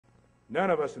None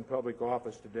of us in public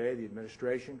office today, the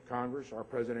administration, Congress, our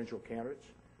presidential candidates,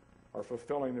 are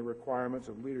fulfilling the requirements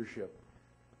of leadership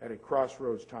at a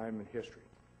crossroads time in history.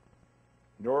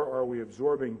 Nor are we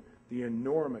absorbing the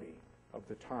enormity of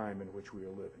the time in which we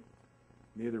are living.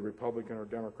 Neither Republican or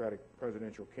Democratic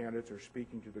presidential candidates are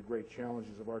speaking to the great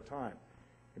challenges of our time,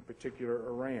 in particular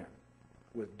Iran,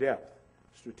 with depth,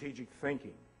 strategic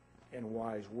thinking, and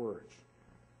wise words.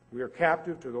 We are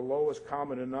captive to the lowest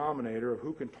common denominator of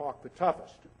who can talk the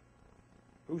toughest,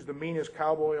 who's the meanest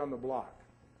cowboy on the block.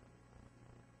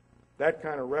 That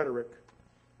kind of rhetoric,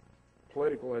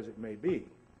 political as it may be,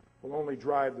 will only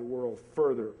drive the world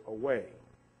further away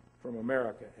from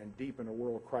America and deepen a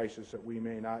world crisis that we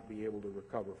may not be able to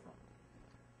recover from.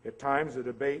 At times, the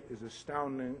debate is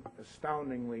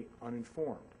astoundingly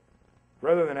uninformed.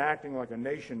 Rather than acting like a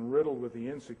nation riddled with the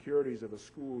insecurities of a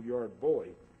schoolyard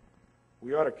bully,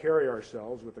 we ought to carry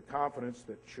ourselves with the confidence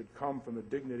that should come from the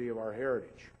dignity of our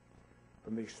heritage,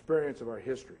 from the experience of our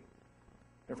history,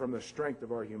 and from the strength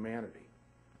of our humanity,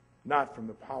 not from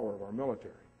the power of our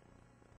military.